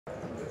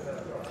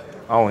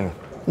All in.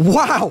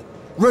 Wow!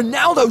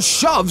 Ronaldo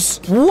shoves?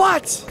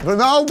 What?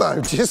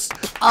 Ronaldo just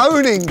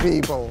owning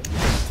people.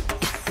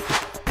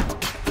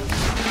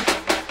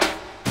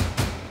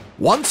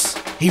 Once,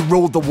 he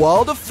ruled the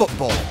world of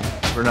football.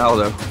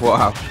 Ronaldo,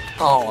 wow.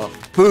 Oh,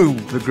 boom.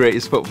 The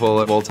greatest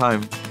footballer of all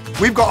time.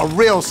 We've got a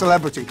real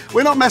celebrity.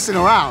 We're not messing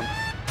around.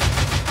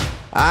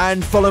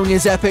 And following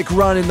his epic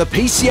run in the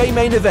PCA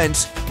main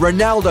event,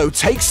 Ronaldo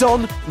takes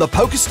on the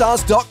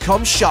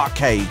PokerStars.com Shark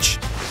Cage.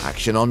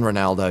 Action on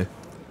Ronaldo.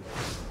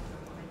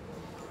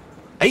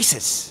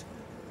 Aces.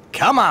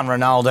 Come on,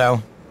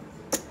 Ronaldo.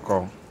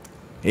 Call.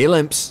 He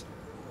limps.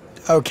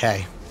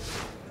 Okay.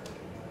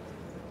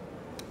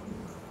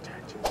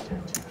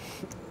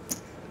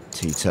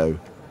 Tito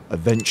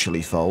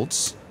eventually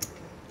folds.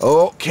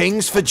 Oh,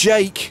 kings for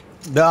Jake.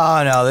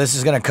 Oh, no, this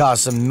is going to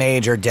cause some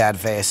major dad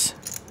face.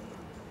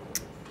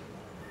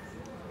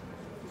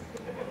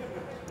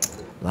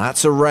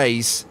 That's a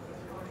raise.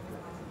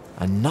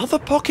 Another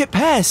pocket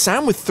pair,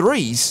 Sam with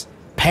threes.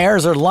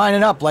 Pairs are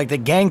lining up like the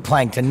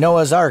gangplank to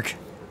Noah's Ark.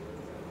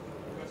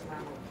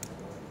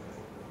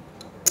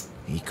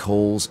 He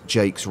calls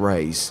Jake's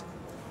raise.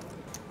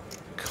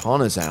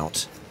 Connor's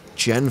out.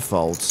 Jen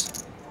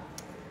folds.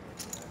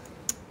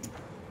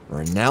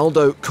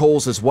 Ronaldo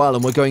calls as well,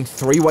 and we're going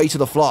three-way to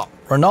the flop.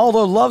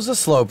 Ronaldo loves a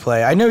slow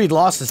play. I knew he'd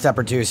lost a step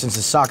or two since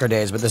his soccer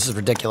days, but this is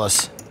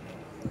ridiculous.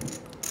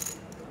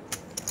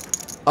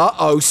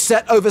 Uh-oh,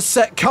 set over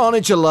set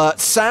carnage alert.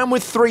 Sam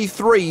with three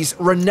threes,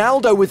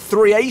 Ronaldo with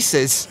three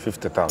aces.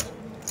 50,000.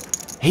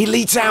 He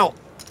leads out.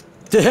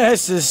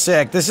 This is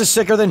sick. This is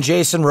sicker than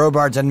Jason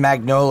Robards and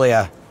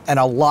Magnolia, and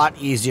a lot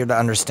easier to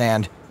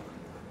understand.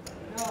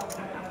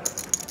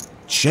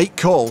 Jake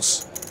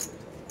calls.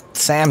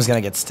 Sam's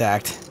gonna get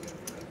stacked.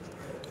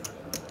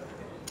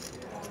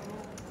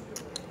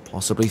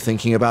 Possibly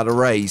thinking about a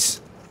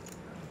raise.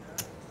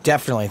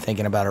 Definitely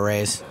thinking about a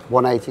raise.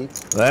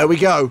 180. There we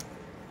go.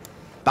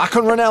 Back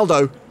on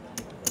Ronaldo.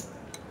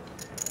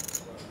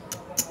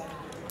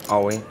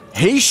 All in.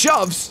 He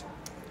shoves.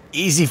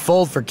 Easy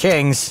fold for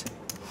kings.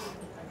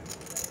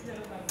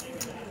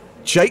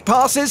 Jake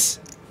passes.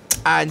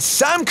 And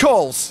Sam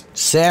calls.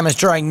 Sam is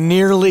drawing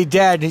nearly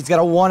dead. He's got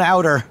a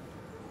one-outer.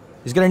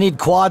 He's gonna need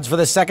quads for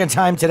the second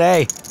time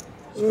today.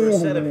 For a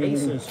set of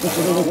aces.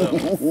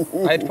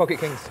 I had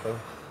pocket kings.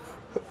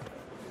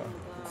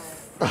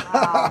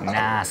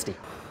 Nasty.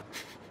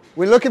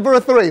 We're looking for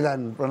a three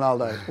then,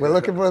 Ronaldo. We're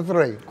looking for a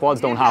three. Quads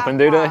don't happen,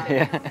 do they?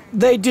 Yeah.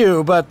 They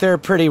do, but they're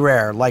pretty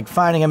rare, like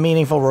finding a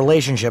meaningful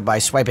relationship by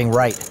swiping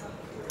right.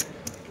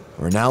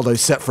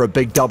 Ronaldo's set for a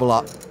big double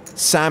up.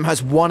 Sam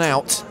has one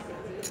out.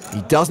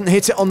 He doesn't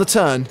hit it on the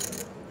turn.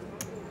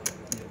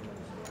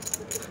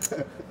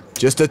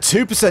 Just a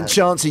 2%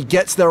 chance he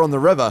gets there on the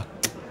river.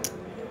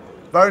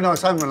 Very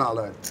nice hand,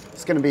 Ronaldo.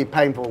 It's going to be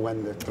painful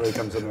when the three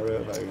comes on the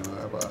river, you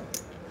know, but...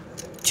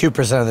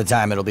 2% of the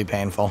time it'll be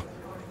painful.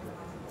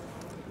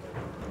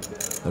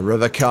 The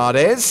river card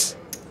is...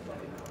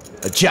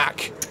 a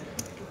jack.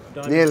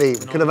 Nearly.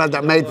 We could have had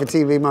that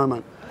made-for-TV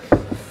moment.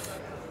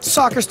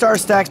 Soccer Star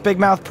stacks Big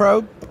Mouth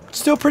Pro.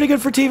 Still pretty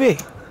good for TV.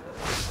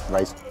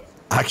 Raise.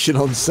 Action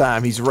on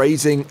Sam. He's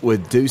raising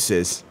with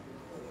deuces.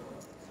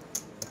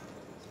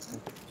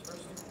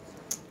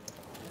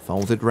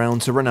 Folded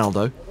round to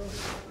Ronaldo.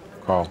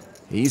 Call.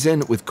 He's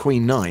in with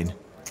Queen 9.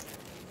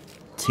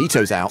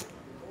 Tito's out.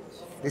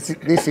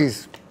 This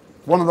is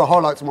one of the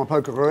highlights of my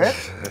poker career.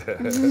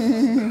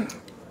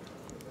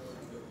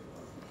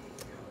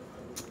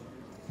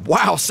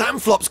 Wow, Sam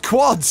flops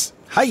quads.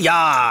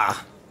 Hiya!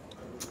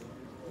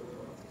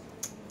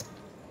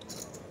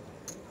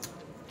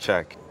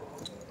 Check.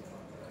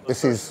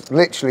 This is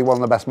literally one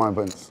of the best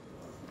moments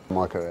of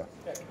my career.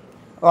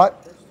 All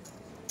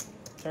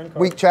right.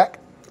 Weak check.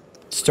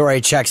 Story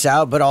checks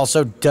out, but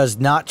also does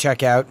not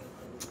check out.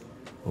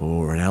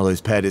 Oh, Ronaldo's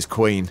paired his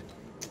queen.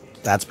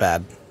 That's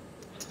bad.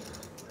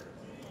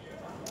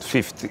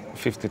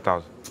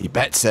 50,000. He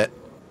bets it.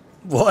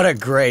 What a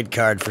great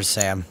card for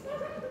Sam.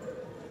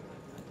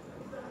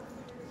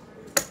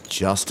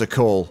 Just a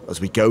call as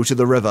we go to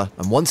the river.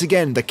 And once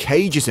again, the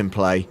cage is in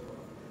play.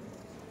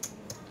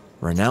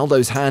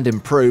 Ronaldo's hand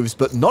improves,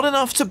 but not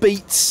enough to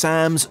beat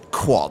Sam's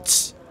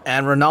quads.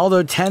 And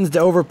Ronaldo tends to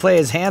overplay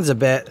his hands a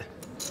bit.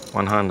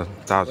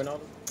 100,000.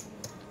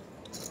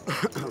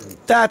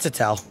 That's a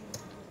tell.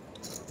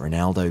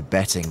 Ronaldo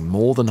betting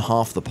more than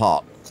half the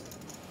pot.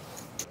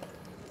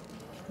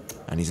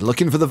 And he's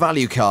looking for the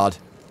value card.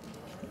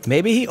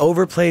 Maybe he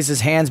overplays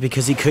his hands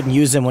because he couldn't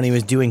use them when he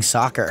was doing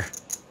soccer.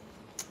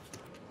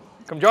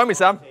 Come join me,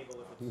 Sam.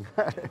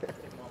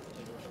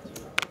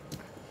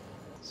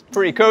 It's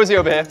pretty cozy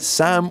over here.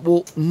 Sam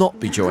will not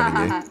be joining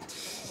you.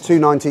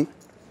 290.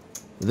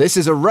 This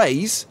is a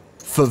raise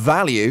for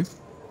value.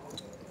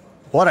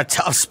 What a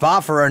tough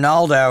spot for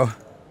Ronaldo.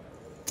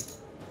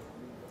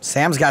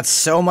 Sam's got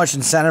so much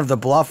incentive to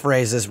bluff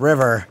raise this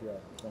river.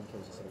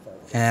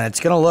 And it's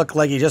going to look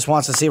like he just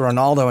wants to see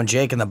Ronaldo and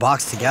Jake in the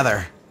box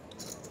together.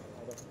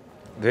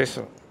 This.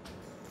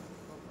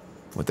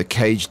 With the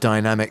cage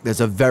dynamic,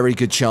 there's a very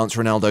good chance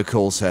Ronaldo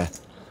calls here.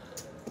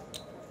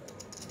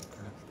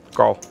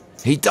 Call.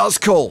 He does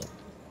call.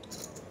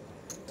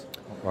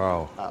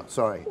 Wow.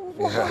 Sorry.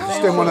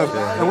 Just didn't want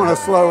to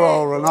slow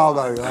roll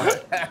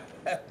Ronaldo.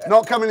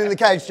 Not coming in the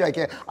cage,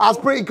 Jakey. I was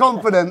pretty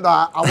confident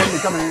that I wouldn't be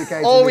coming in the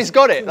cage. Always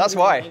got it, that's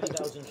why.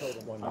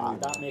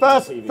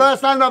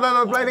 First hand I've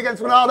ever played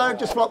against Ronaldo,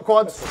 just flop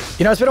quads.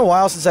 You know, it's been a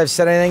while since I've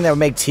said anything that would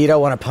make Tito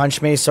want to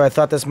punch me, so I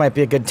thought this might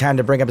be a good time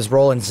to bring up his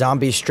role in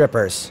Zombie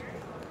Strippers.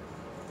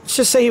 Let's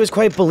just say he was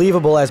quite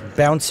believable as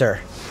bouncer.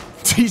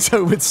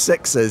 Tito with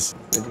sixes.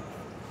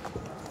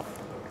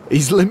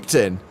 He's limped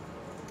in.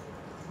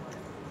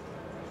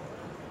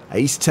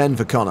 Ace-10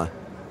 for Connor.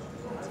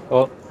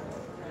 Oh.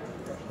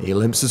 He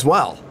limps as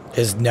well.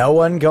 Is no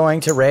one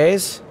going to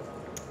raise?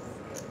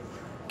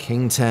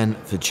 King-10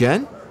 for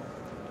Jen.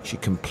 She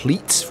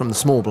completes from the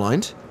small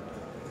blind.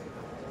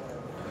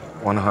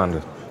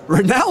 100.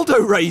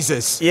 Ronaldo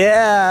raises.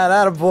 Yeah,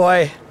 that a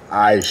boy.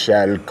 I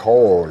shall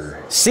call.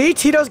 See,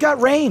 Tito's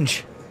got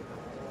range.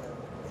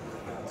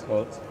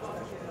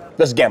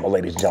 Let's gamble,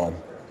 ladies and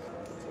gentlemen.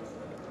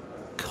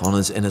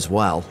 Connor's in as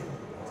well.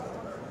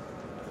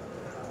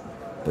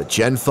 But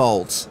Jen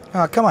folds.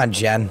 Oh, come on,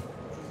 Jen.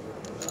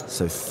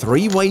 So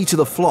three-way to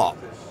the flop.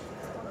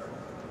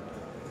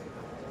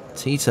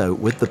 Tito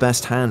with the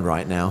best hand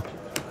right now.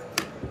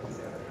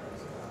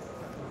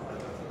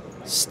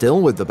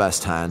 Still with the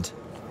best hand.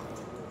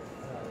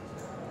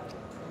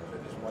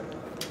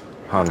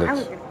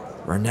 100.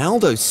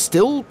 Ronaldo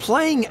still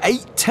playing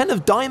 8-10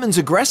 of diamonds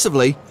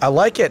aggressively. I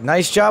like it.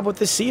 Nice job with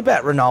the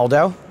C-bet,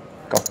 Ronaldo.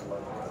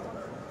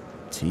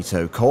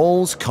 Tito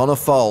calls, Connor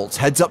folds,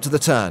 heads up to the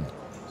turn.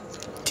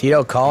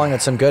 Tito calling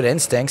with some good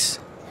instincts.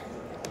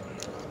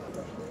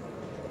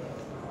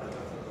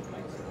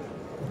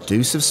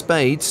 Deuce of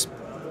spades.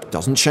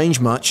 Doesn't change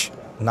much.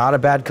 Not a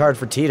bad card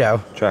for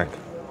Tito. Check.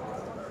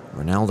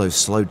 Ronaldo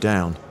slowed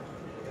down.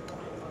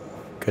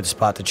 Good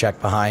spot to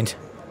check behind.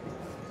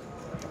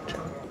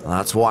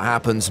 That's what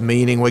happens,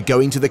 meaning we're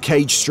going to the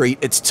cage street.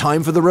 It's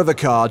time for the river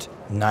card.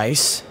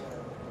 Nice.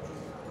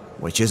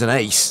 Which is an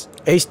ace.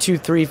 Ace, 2,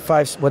 3,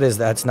 5. What is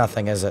that? It's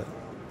nothing, is it?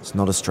 It's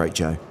not a straight,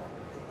 Joe.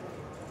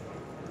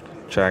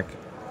 Check.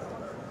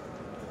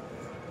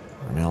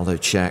 Ronaldo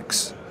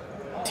checks.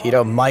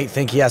 Tito might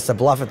think he has to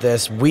bluff at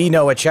this. We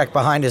know a check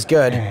behind is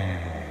good.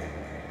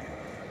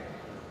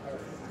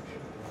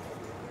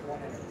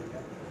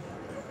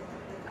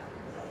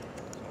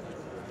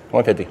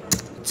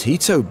 $150.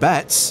 Tito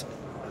bets.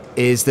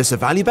 Is this a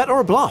value bet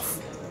or a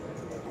bluff?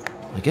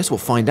 I guess we'll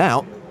find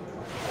out.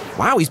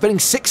 Wow, he's betting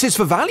sixes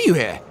for value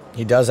here.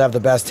 He does have the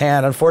best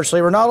hand.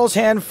 Unfortunately, Ronaldo's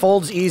hand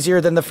folds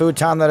easier than the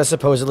futon that is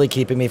supposedly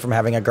keeping me from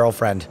having a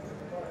girlfriend.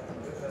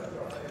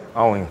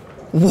 Owing.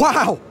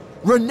 Wow!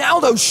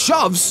 Ronaldo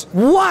shoves!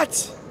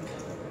 What?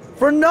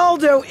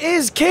 Ronaldo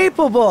is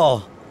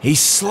capable! He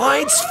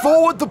slides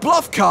forward the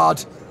bluff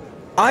card.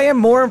 I am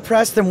more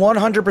impressed than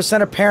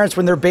 100% of parents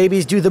when their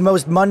babies do the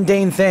most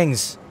mundane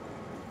things.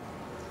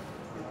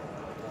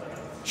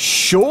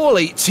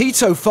 Surely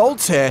Tito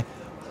folds here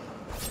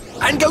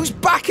and goes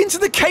back into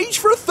the cage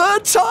for a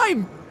third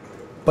time.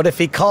 But if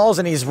he calls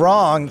and he's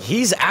wrong,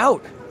 he's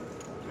out.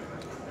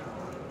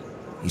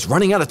 He's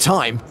running out of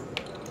time.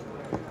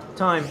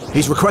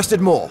 He's requested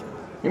more.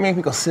 You make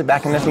me go sit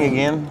back in that thing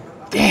again?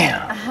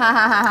 Damn.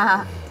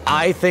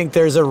 I think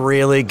there's a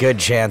really good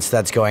chance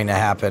that's going to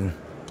happen.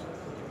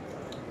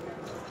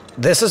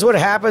 This is what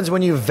happens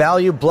when you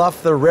value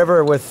bluff the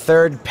river with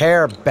third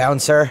pair,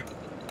 bouncer.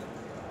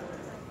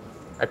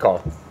 I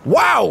call.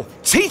 Wow!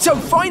 Tito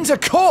finds a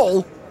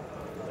call!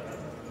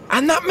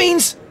 And that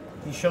means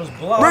He shows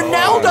bluff.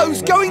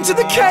 Ronaldo's going to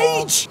the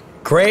cage!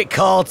 Great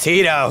call,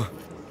 Tito.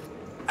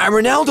 And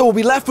Ronaldo will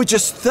be left with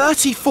just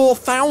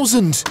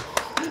 34,000.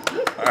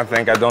 I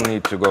think I don't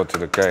need to go to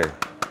the cave.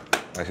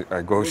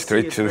 I go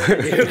straight to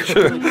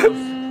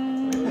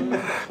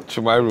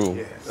to my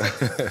room.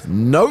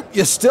 Nope,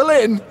 you're still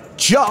in.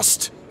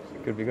 Just.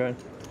 Could be good.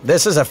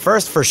 This is a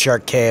first for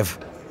Shark Cave.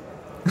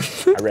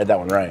 I read that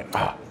one right.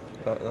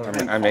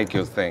 I make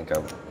you think.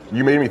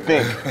 You made me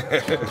think.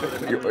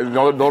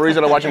 The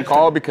reason I watch him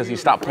call because he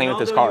stopped playing with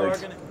his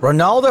cards.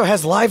 Ronaldo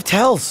has live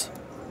tells.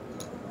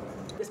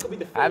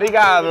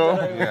 Obrigado.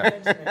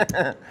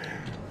 Yeah.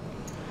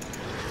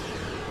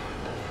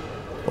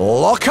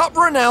 Lock up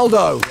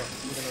Ronaldo.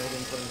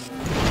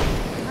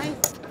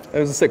 It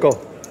was a sick goal.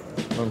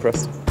 I'm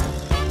impressed.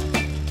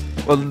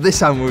 Well, this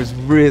hand was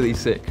really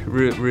sick.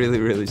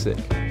 Really sick.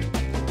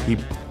 He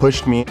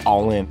pushed me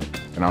all in,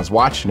 and I was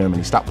watching him, and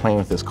he stopped playing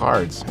with his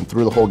cards. And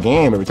through the whole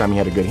game, every time he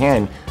had a good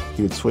hand,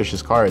 he would switch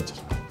his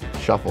cards,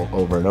 shuffle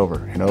over and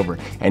over and over.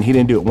 And he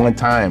didn't do it one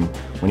time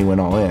when he went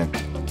all in.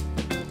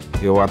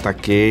 Eu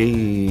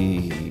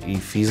ataquei e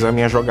fiz a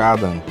minha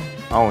jogada.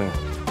 Owing.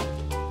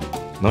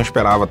 Não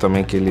esperava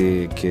também que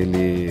ele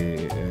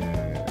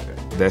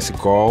desse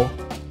call.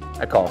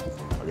 I call.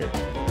 Okay.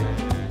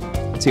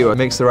 Tito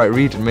makes the right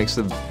read and makes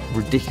the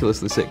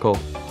ridiculously sick call.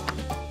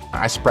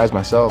 I surprised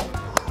myself.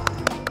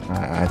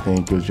 I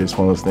think it was just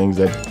one of those things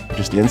that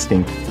just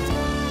instinct.